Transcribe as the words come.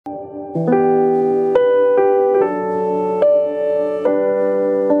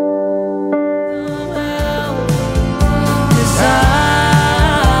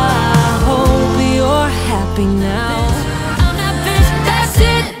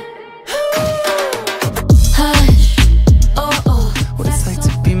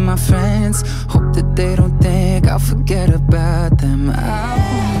Hope that they don't think I'll forget about them. I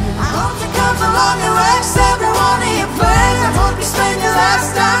hope to come along your ex, every one of your plans. I hope you spend your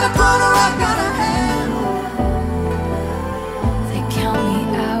last time to put a rock on her hand. They count me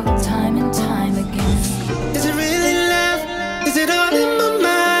out time and time again. Is it really love? Is it all in my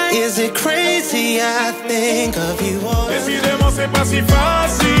mind? Is it crazy? I think of you all. Décidément c'est pas si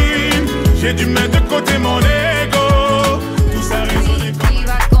facile. J'ai dû mettre de côté mon ego. Tout ça résonne comme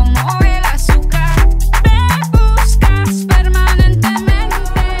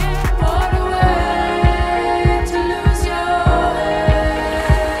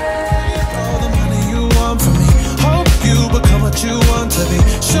you want to be.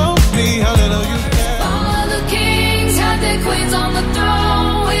 Show me how little you care. All the kings had their queens on the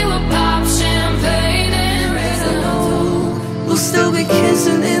throne. We would pop champagne and raise a low. We'll still be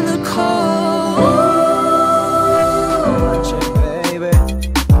kissing in the cold. Baby,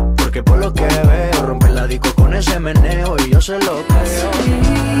 porque por lo que veo romper la disco con ese meneo y yo se lo creo.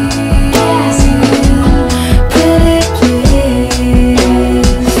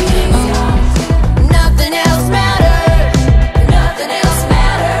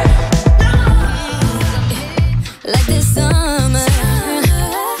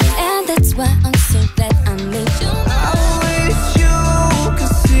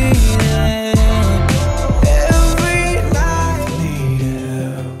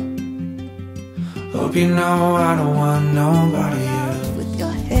 Hope you know I don't want nobody else. With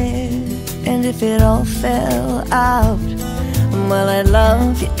your head, and if it all fell out, well, I'd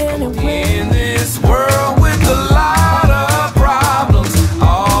love you anyway. In this world with a lot of problems,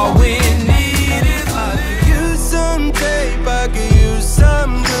 all we need is love. I could use some tape, I could use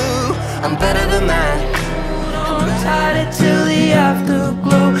some glue. I'm better than that. I'm tied till the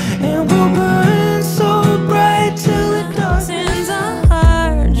afterglow, and we'll burn so bright till it Since our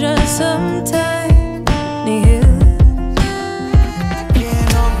heart just sometimes.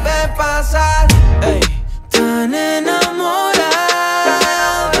 Hey, tan enamorado.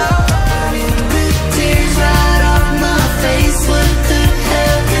 tears right off my face. What the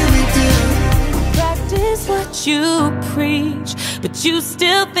hell can we do? Practice what you preach, but you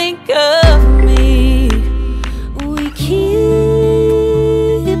still think of me. We keep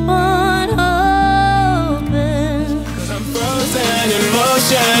on hoping. 'Cause I'm frozen in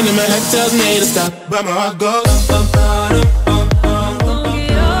motion and my head tells me to stop, but my heart goes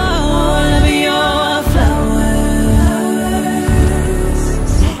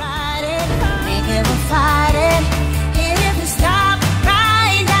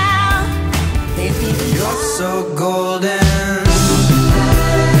So golden.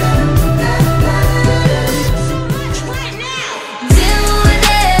 Deal with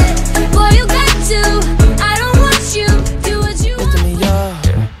it, boy, you got to. I don't want you, do what you want. Lift me up,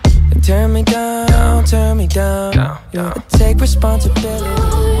 turn me down, turn me down. Yeah. Take responsibility.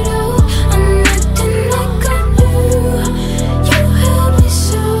 I'm acting like I do. You held me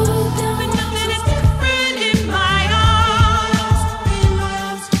so down. Nothing is different in my arms.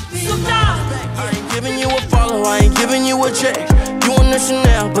 So down. I ain't giving you a follow, I ain't giving you a check. You want this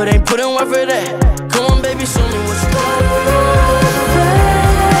Chanel, but ain't putting work for that. Come on, baby, show me what you got.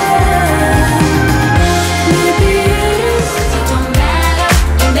 It don't matter,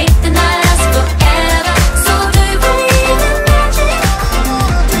 you make the night last forever. So do you believe in magic? I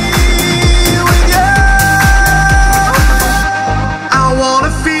wanna be with you. I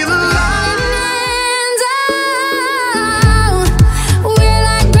wanna feel alive. We're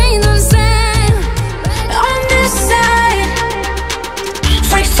like grains of sand on this side.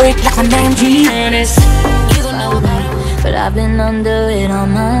 Freak like my name Giannis. You don't know about it, but I've been under it all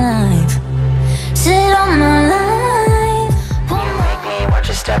my life. Sit on my life. You make me watch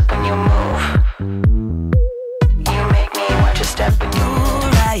your step when you move. You make me watch your step when you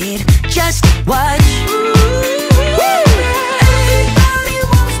move. Right, just watch. Everybody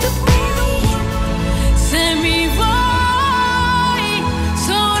wants to be. Send me voi,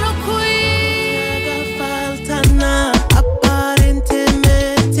 sono qui. Falta nada,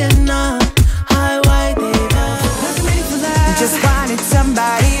 aparentemente nada. Ay, why did I? Just wanted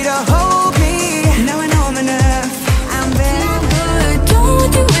somebody to hold me. Now I know I'm enough. I'm very good.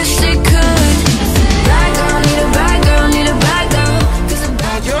 Don't you wish they could? Bad girl, need a bad girl, need a bad girl. 'Cause a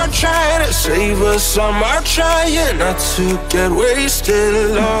bad You're trying to save us. I'm out trying not to get wasted,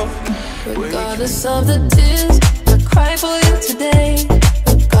 love. Regardless of the tears I cry for you today,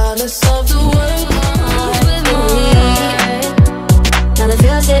 regardless of the world with me, now the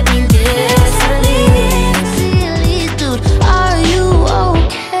feels hit me differently. Dude, are you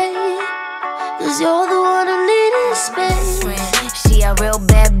okay? 'Cause you're the one who needed space. She a real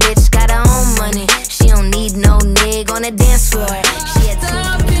bad bitch, got her own money. She don't need no nigga on the dance floor. She had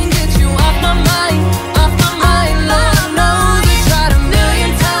I can get you off my mind, Lord knows I tried a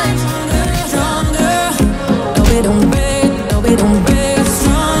million times. Stronger, don't beg,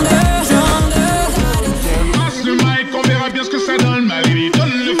 stronger. Passe le mic, on verra bien ce que ça donne, my lady.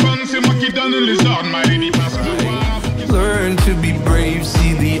 Donne le fun, c'est moi qui donne les ordres, my lady. Passe le pouvoir. Learn to be brave,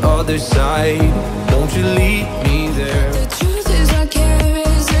 see the other side. Won't you lead me there? The truth is I can't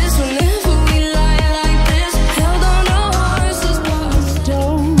resist whenever we lie like this. Held on our horses past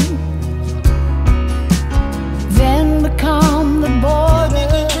stone, then become the border.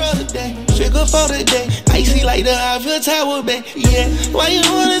 Sugar for the day, icy like the Eiffel Tower, babe. Yeah, why you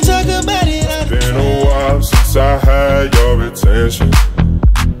wanna talk about it? Been a while since I had your attention,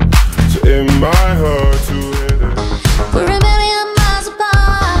 so it might hurt to hit it. We're a million miles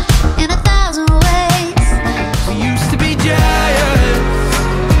apart in 1,000 ways. We used to be giants.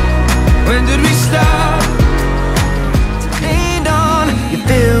 When did we stop? Lean on, you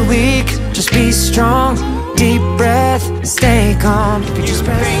feel weak, just be strong. Deep breath, stay calm. If you just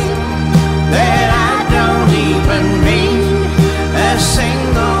pray that I don't even mean a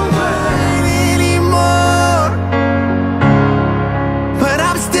single word anymore, but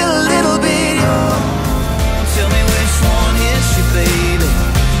I'm still a little bit young. Tell me which one hits you, baby.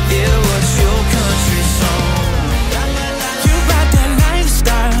 Yeah, what's your country song? You got that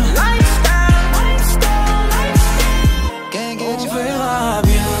lifestyle. Can't get you. On verra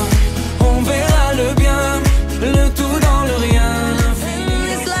bien, on verra le bien, le tout dans le rien.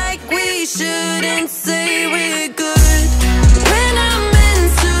 It's like we shouldn't say we're good when I'm meant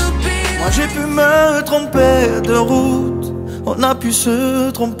to be. Moi j'ai pu me tromper de route, on a pu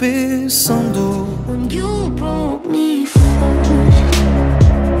se tromper sans doute. When you broke me first,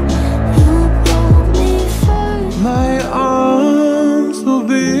 you broke me first. My arms will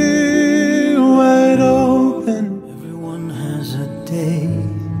be wide open. Everyone has a day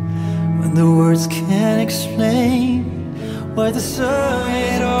when the words can't explain why the sun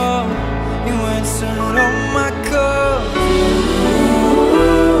hit off. You answered on my call.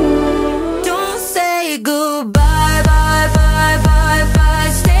 Don't say goodbye, bye, bye, bye, bye.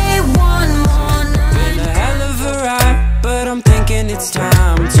 Stay one more night. Been a hell of a ride, but I'm thinking it's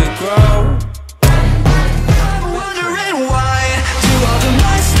time to grow. I'm wondering why do all the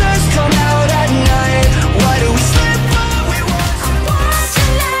monsters come out at night? Why do we sleep when we want? Want you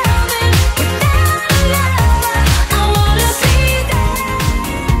loving without a lover. I wanna be there.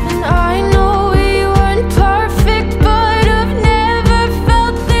 And I know we weren't perfect, but I've never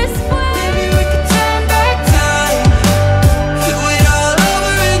felt this way. Maybe we could turn back time, do it all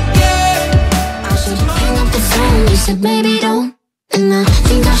over again. I should hang up the phone, you said maybe don't. And I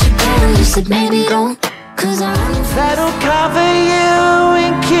think I should go, you said maybe don't. 'Cause That'll cover you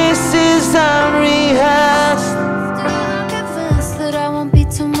in kisses unrehearsed. I'll confess that I won't be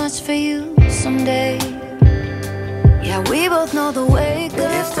too much for you someday. Yeah, we both know the way.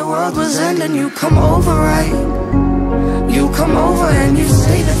 But if the world was ending, you come over, right? You come over and you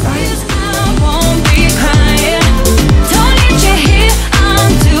say the right. I won't be crying. Don't need you here,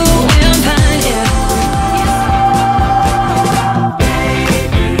 I'm doing fine, yeah.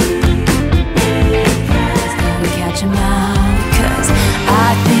 We catch him out, 'cause I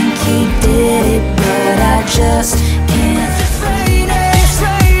think he did it, but I just can't. It's raining, it's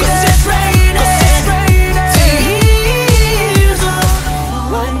raining, it's raining, it's raining.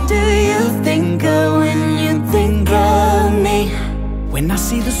 What do you think of when you think of me? When I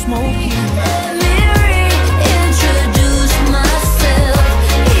see the smoke, Let me